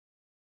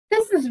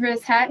is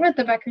Riz Hatton with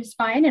the Becker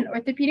Spine and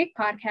Orthopedic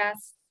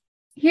Podcast.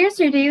 Here's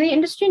your daily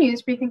industry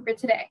news briefing for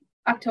today,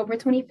 October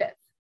 25th.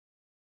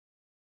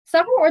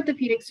 Several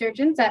orthopedic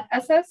surgeons at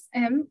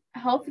SSM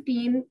Health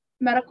Dean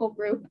Medical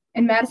Group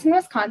in Madison,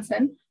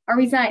 Wisconsin, are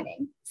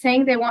resigning,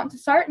 saying they want to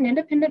start an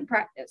independent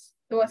practice,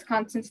 the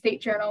Wisconsin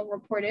State Journal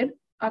reported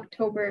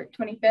October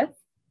 25th.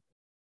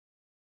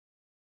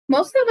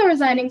 Most of the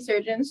resigning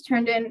surgeons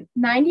turned in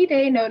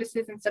 90-day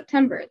notices in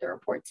September, the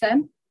report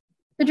said.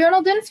 The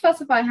journal didn't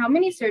specify how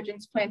many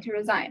surgeons plan to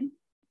resign.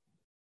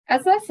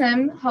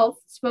 SSM Health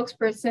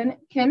spokesperson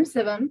Kim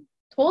Sivam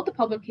told the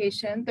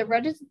publication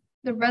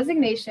the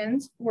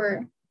resignations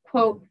were,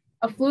 quote,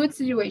 a fluid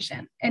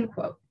situation, end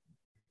quote,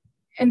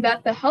 and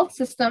that the health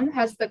system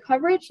has the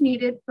coverage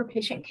needed for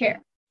patient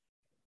care.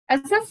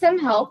 SSM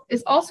Health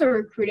is also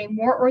recruiting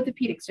more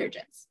orthopedic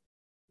surgeons.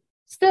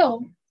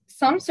 Still,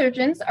 some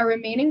surgeons are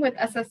remaining with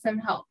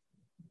SSM Health.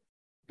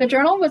 The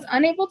journal was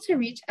unable to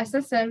reach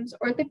SSM's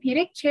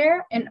orthopedic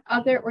chair and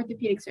other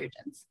orthopedic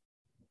surgeons.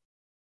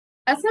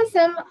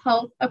 SSM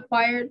Health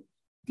acquired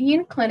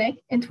Dean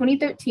Clinic in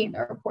 2013,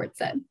 the report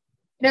said.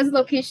 It has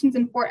locations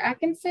in Fort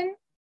Atkinson,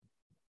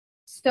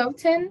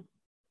 Stoughton,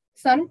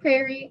 Sun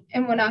Prairie,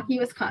 and Waunakee,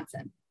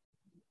 Wisconsin.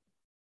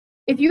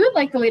 If you would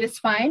like the latest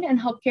spine and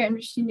healthcare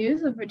industry news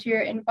delivered to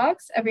your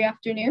inbox every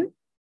afternoon,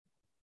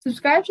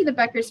 subscribe to the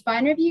Becker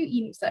Spine Review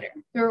e-newsletter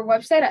through our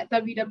website at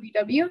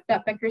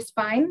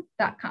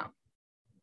www.beckerspine.com.